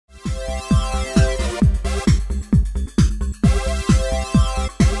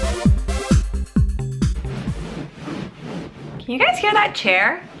hear that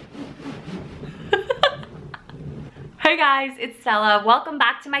chair? Hey guys, it's Stella. Welcome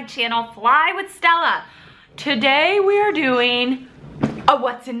back to my channel, Fly with Stella. Today we are doing a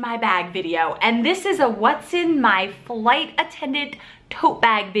what's in my bag video, and this is a what's in my flight attendant tote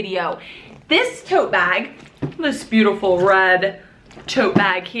bag video. This tote bag, this beautiful red tote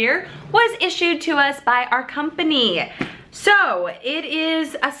bag here, was issued to us by our company. So it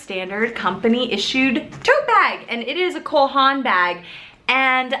is a standard company issued tote bag, and it is a Cole Haan bag.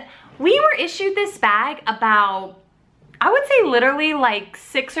 And we were issued this bag about, I would say literally like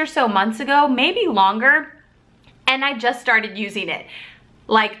 6 or so months ago, maybe longer. And I just started using it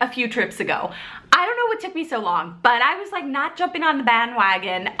like a few trips ago. I don't know what took me so long, but I was like not jumping on the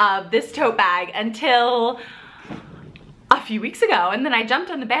bandwagon of this tote bag until a few weeks ago. And then I jumped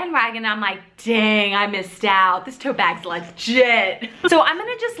on the bandwagon and I'm like, dang, I missed out. This tote bag's legit. So I'm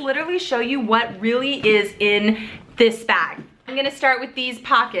gonna just literally show you what really is in this bag. I'm gonna start with these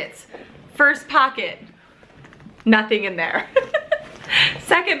pockets. First pocket, nothing in there.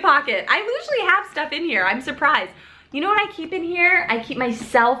 Second pocket, I usually have stuff in here, I'm surprised. You know what I keep in here? I keep my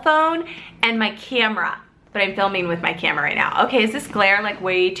cell phone and my camera, but I'm filming with my camera right now. Okay, is this glare like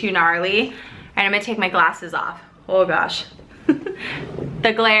way too gnarly? All right, I'm gonna take my glasses off. Oh gosh.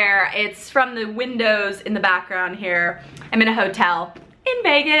 The glare, it's from the windows in the background here. I'm in a hotel in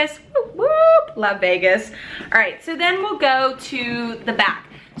Vegas, whoop, whoop, love Vegas. All right, so then we'll go to the back.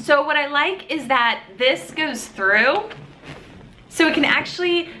 So what I like is that this goes through, so it can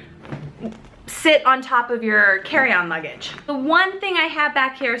actually sit on top of your carry-on luggage. The one thing I have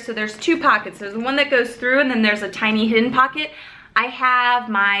back here, so there's two pockets. There's the one that goes through and then there's a tiny hidden pocket. I have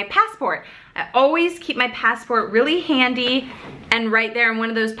my passport. I always keep my passport really handy and right there in one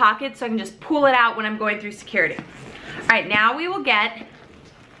of those pockets so I can just pull it out when I'm going through security. All right, now we will get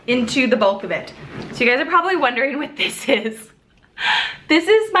into the bulk of it. So you guys are probably wondering what this is. This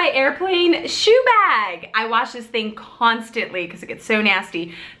is my airplane shoe bag. I wash this thing constantly because it gets so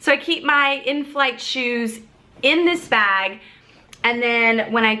nasty. So I keep my in-flight shoes in this bag, and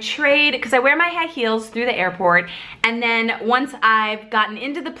then when I trade, because I wear my high heels through the airport, and then once I've gotten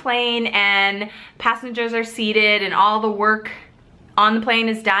into the plane and passengers are seated and all the work on the plane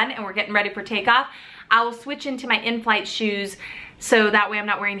is done and we're getting ready for takeoff, I will switch into my in-flight shoes so that way I'm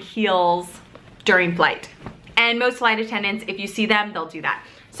not wearing heels during flight. And most flight attendants, if you see them, they'll do that.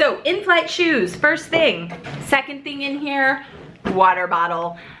 So in-flight shoes, first thing. Second thing in here, water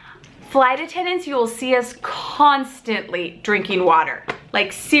bottle. Flight attendants, you will see us constantly drinking water.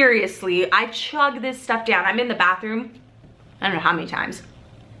 Like seriously, I chug this stuff down. I'm in the bathroom, I don't know how many times.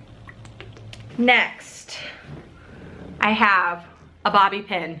 Next, I have a bobby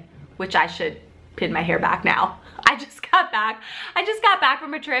pin, which I should pin my hair back now. I just got back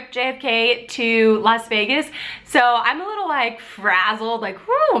from a trip, JFK to Las Vegas. So I'm a little like frazzled, like,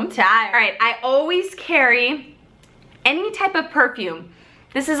 whoo, I'm tired. All right, I always carry any type of perfume.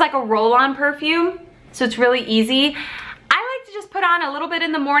 This is like a roll-on perfume, so it's really easy. I like to just put on a little bit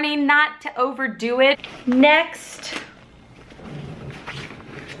in the morning, not to overdo it. Next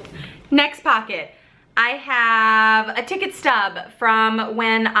pocket. I have a ticket stub from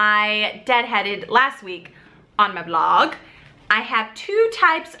when I deadheaded last week on my vlog. I have two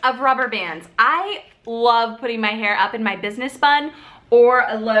types of rubber bands. I love putting my hair up in my business bun or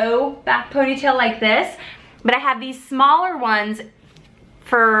a low back ponytail like this, but I have these smaller ones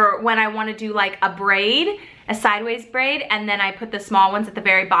for when I want to do like a braid, a sideways braid, and then I put the small ones at the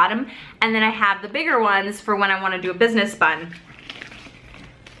very bottom, and then I have the bigger ones for when I want to do a business bun.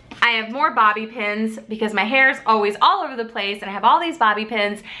 I have more bobby pins because my hair is always all over the place, and I have all these bobby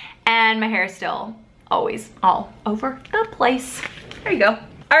pins and my hair is still always all over the place. There you go.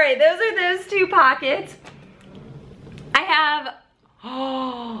 All right, those are those two pockets. I have,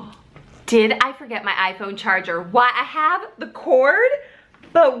 oh, did I forget my iPhone charger? Why, I have the cord,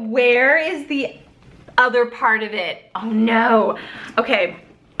 but where is the other part of it? Oh no. Okay,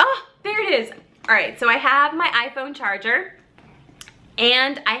 oh, there it is. All right, so I have my iPhone charger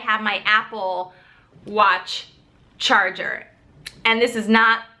and I have my Apple Watch charger. And this is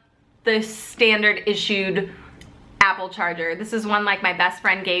not the standard issued Apple charger. This is one like my best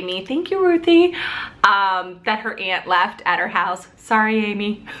friend gave me. Thank you, Ruthie. That her aunt left at her house. Sorry,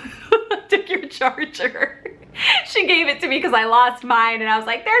 Amy. Took your charger. She gave it to me because I lost mine and I was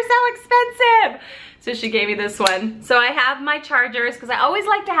like, they're so expensive. So she gave me this one. So I have my chargers because I always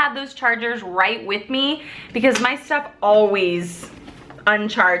like to have those chargers right with me because my stuff always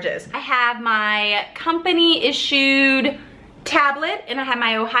uncharges. I have my company issued tablet and I have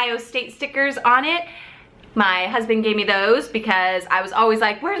my Ohio State stickers on it. My husband gave me those because I was always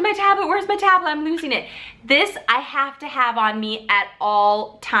like, where's my tablet? Where's my tablet? I'm losing it. This I have to have on me at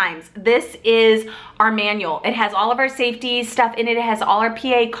all times. This is our manual. It has all of our safety stuff in it. It has all our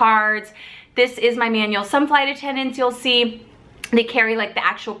PA cards. This is my manual. Some flight attendants you'll see, they carry like the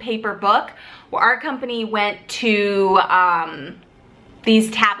actual paper book. Well, our company went to these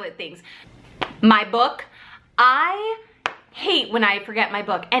tablet things. My book, I hate when I forget my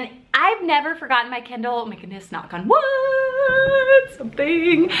book, and I've never forgotten my Kindle. Oh my goodness, knock on wood,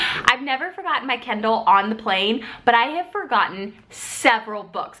 something. I've never forgotten my Kindle on the plane, but I have forgotten several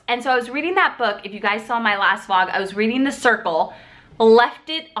books. And so I was reading that book. If you guys saw my last vlog, I was reading The Circle, left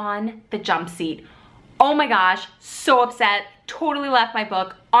it on the jump seat. Oh my gosh, so upset, totally left my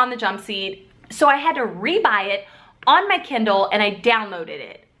book on the jump seat. So I had to rebuy it on my Kindle, and I downloaded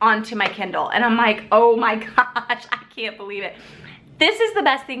it onto my Kindle. And I'm like, oh my gosh, I can't believe it. This is the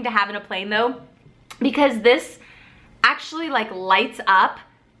best thing to have in a plane though, because this actually like lights up.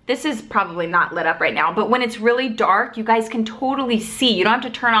 This is probably not lit up right now, but when it's really dark, you guys can totally see. You don't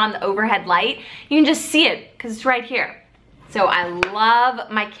have to turn on the overhead light. You can just see it because it's right here. So I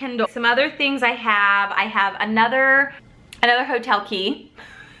love my Kindle. Some other things I have another hotel key.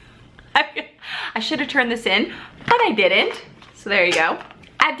 I should have turned this in, but I didn't. So there you go.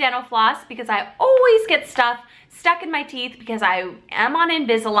 I have dental floss because I always get stuff stuck in my teeth because I am on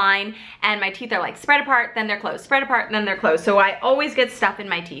Invisalign and my teeth are like spread apart, then they're closed, spread apart, then they're closed. So I always get stuff in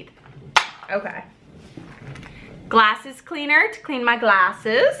my teeth. Okay. Glasses cleaner to clean my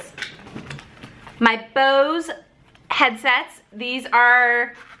glasses. My Bose headsets. These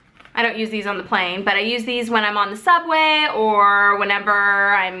are, I don't use these on the plane, but I use these when I'm on the subway or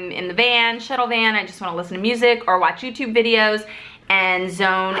whenever I'm in the van, shuttle van. I just want to listen to music or watch YouTube videos and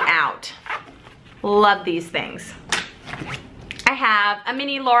zone out. Love these things. I have a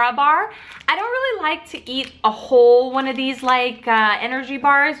mini Laura bar. I don't really like to eat a whole one of these like energy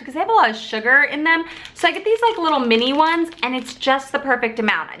bars because they have a lot of sugar in them. So I get these like little mini ones and it's just the perfect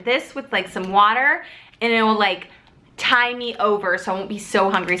amount. This with like some water and it will like tie me over so I won't be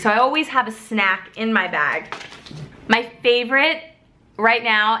so hungry. So I always have a snack in my bag. My favorite right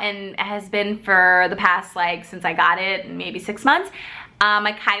now, and has been for the past like since I got it, maybe 6 months,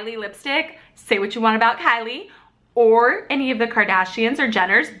 my Kylie lipstick. Say what you want about Kylie or any of the Kardashians or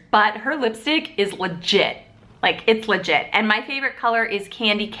Jenners, but her lipstick is legit. Like, it's legit. And my favorite color is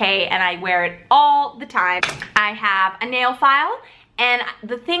Candy K, and I wear it all the time. I have a nail file, and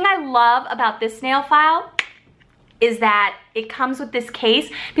the thing I love about this nail file is that it comes with this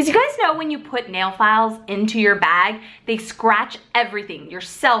case, because you guys know when you put nail files into your bag, they scratch everything, your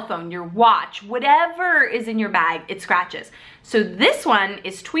cell phone, your watch, whatever is in your bag, it scratches. So this one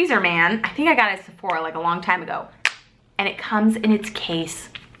is Tweezer Man. I think I got it at Sephora like a long time ago. And it comes in its case.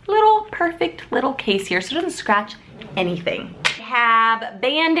 Little perfect little case here, so it doesn't scratch anything. I have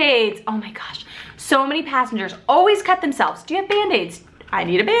Band-Aids. Oh my gosh, so many passengers always cut themselves. Do you have Band-Aids? I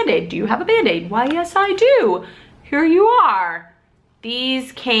need a Band-Aid. Do you have a Band-Aid? Why, yes I do. Here you are.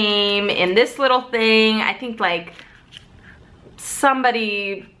 These came in this little thing. I think like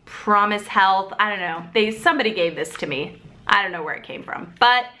somebody, Promise Health, I don't know. Somebody gave this to me. I don't know where it came from,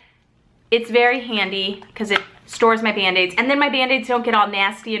 but it's very handy because it stores my Band-Aids. And then my Band-Aids don't get all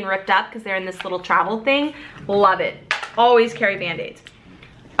nasty and ripped up because they're in this little travel thing. Love it. Always carry Band-Aids.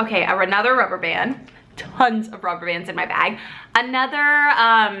 Okay, another rubber band. Tons of rubber bands in my bag.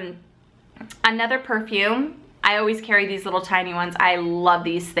 Another perfume. I always carry these little tiny ones. I love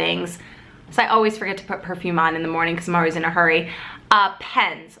these things. So I always forget to put perfume on in the morning because I'm always in a hurry.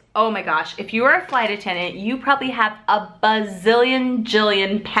 Pens. Oh my gosh. If you are a flight attendant, you probably have a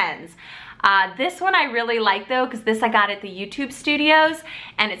jillion pens. This one I really like though, because this I got at the YouTube studios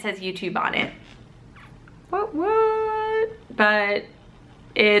and it says YouTube on it. What? But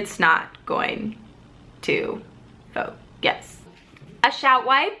it's not going to vote. Yes. A shout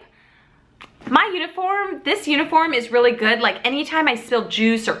wipe. My uniform, this uniform is really good. Like anytime I spill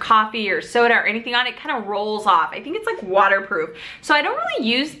juice or coffee or soda or anything on it, kind of rolls off. I think it's like waterproof. So I don't really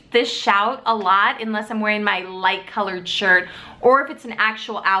use this shout a lot unless I'm wearing my light colored shirt or if it's an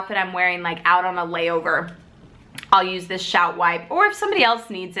actual outfit I'm wearing like out on a layover. I'll use this shout wipe, or if somebody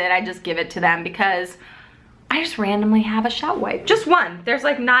else needs it, I just give it to them because I just randomly have a shout wipe. Just one. There's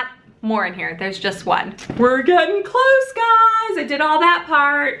like not more in here. There's just one. We're getting close, guys. I did all that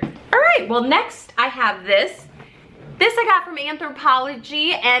part. All right, well next I have this. This I got from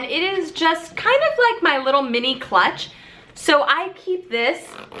Anthropology and it is just kind of like my little mini clutch. So I keep this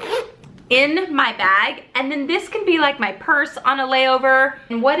in my bag and then this can be like my purse on a layover.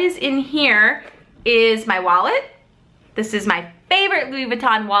 And what is in here is my wallet. This is my favorite Louis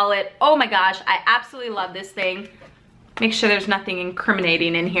Vuitton wallet. Oh my gosh, I absolutely love this thing. Make sure there's nothing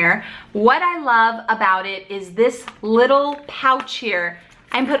incriminating in here. What I love about it is this little pouch here.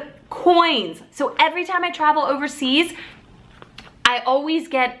 I put coins. So every time I travel overseas, I always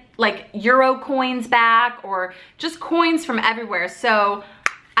get like Euro coins back or just coins from everywhere. So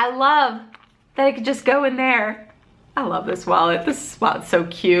I love that it could just go in there. I love this wallet. This wallet's so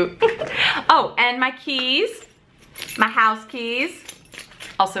cute. Oh, and my keys, my house keys,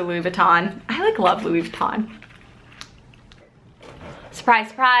 also Louis Vuitton. I like love Louis Vuitton. Surprise,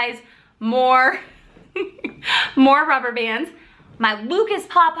 surprise, more, more rubber bands. My Lucas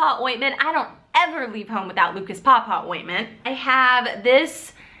Pawpaw ointment. I don't ever leave home without Lucas Pawpaw ointment. I have,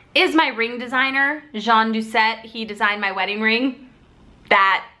 this is my ring designer, Jean Doucette. He designed my wedding ring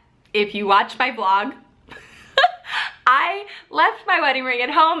that, if you watch my vlog, I left my wedding ring at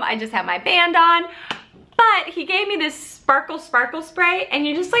home. I just have my band on, but he gave me this sparkle spray, and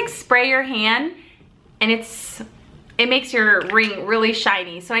you just like spray your hand and it makes your ring really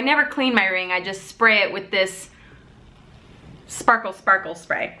shiny. So I never clean my ring. I just spray it with this sparkle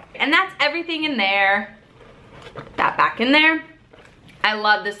spray. And that's everything in there. Put that back in there. I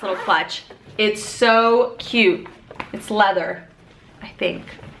love this little clutch. It's so cute. It's leather, I think,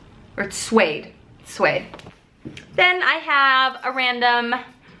 or it's suede. Suede. Then I have a random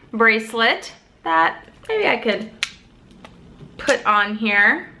bracelet that maybe I could put on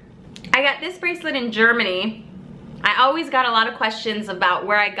here. I got this bracelet in Germany. I always got a lot of questions about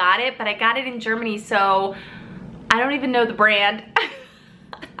where I got it, but I got it in Germany, so I don't even know the brand.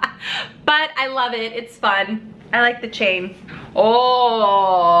 But I love it. It's fun. I like the chain.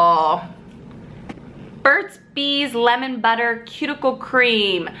 Oh, Burt's Bees Lemon Butter Cuticle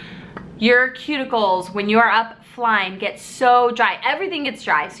Cream. Your cuticles, when you're up flying, get so dry. Everything gets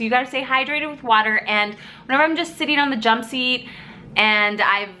dry, so you gotta stay hydrated with water. And whenever I'm just sitting on the jump seat and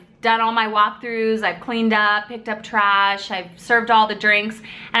I've done all my walkthroughs, I've cleaned up, picked up trash, I've served all the drinks,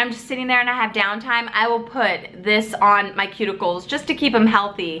 and I'm just sitting there and I have downtime, I will put this on my cuticles just to keep them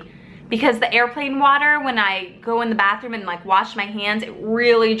healthy. Because the airplane water, when I go in the bathroom and like wash my hands, it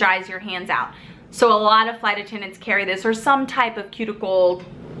really dries your hands out. So a lot of flight attendants carry this or some type of cuticle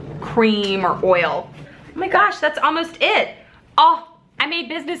cream or oil. Oh my gosh, that's almost it. Oh, I made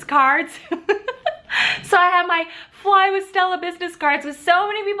business cards. So I have my Fly with Stella business cards with so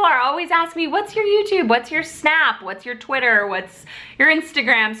many people are always asking me, what's your YouTube? What's your Snap? What's your Twitter? What's your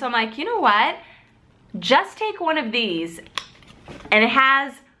Instagram? So I'm like, you know what? Just take one of these and it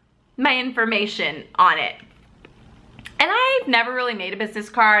has my information on it. And I've never really made a business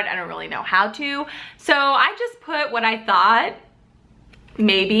card. I don't really know how to. So I just put what I thought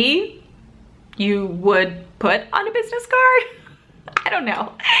maybe you would put on a business card. I don't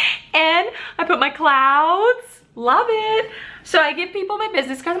know. And I put my clouds. Love it. So I give people my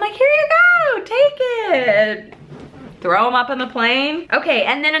business cards. I'm like, here you go, take it. Throw them up on the plane. Okay,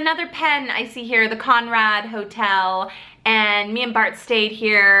 and then another pen I see here, the Conrad Hotel. And me and Bart stayed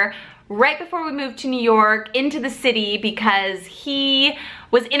here right before we moved to New York into the city because he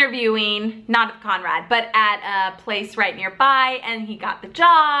was interviewing, not at Conrad, but at a place right nearby, and he got the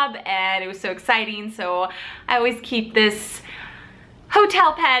job and it was so exciting. So I always keep this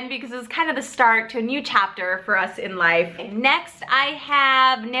hotel pen because it was kind of the start to a new chapter for us in life. Next, I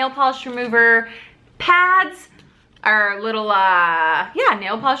have nail polish remover pads, or little, yeah,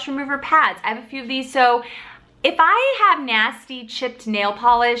 nail polish remover pads. I have a few of these. So if I have nasty chipped nail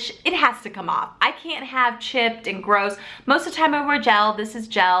polish, it has to come off. I can't have chipped and gross. Most of the time I wear gel. This is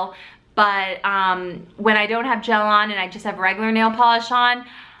gel. But when I don't have gel on and I just have regular nail polish on,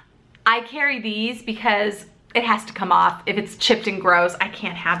 I carry these because it has to come off. If it's chipped and gross, I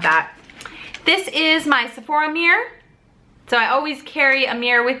can't have that. This is my Sephora mirror. So I always carry a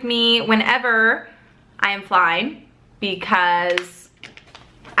mirror with me whenever I am flying because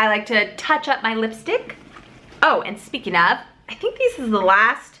I like to touch up my lipstick. Oh, and speaking of, I think these is the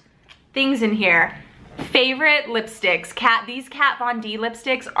last things in here. Favorite lipsticks. These Kat Von D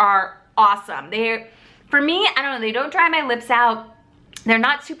lipsticks are awesome. For me, I don't know, they don't dry my lips out. They're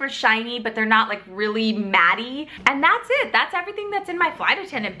not super shiny, but they're not like really matty. And that's it. That's everything that's in my flight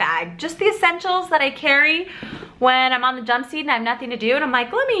attendant bag. Just the essentials that I carry when I'm on the jump seat and I have nothing to do. And I'm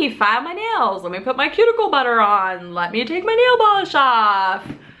like, let me file my nails. Let me put my cuticle butter on. Let me take my nail polish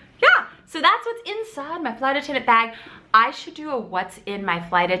off. Yeah, so that's what's inside my flight attendant bag. I should do a what's in my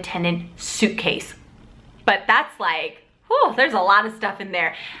flight attendant suitcase. But that's like, whew, there's a lot of stuff in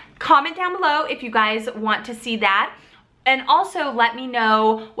there. Comment down below if you guys want to see that. And also let me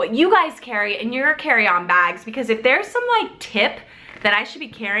know what you guys carry in your carry-on bags, because if there's some like tip that I should be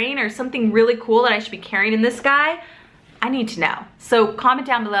carrying or something really cool that I should be carrying in this guy, I need to know. So comment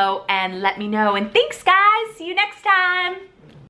down below and let me know. And thanks guys, see you next time.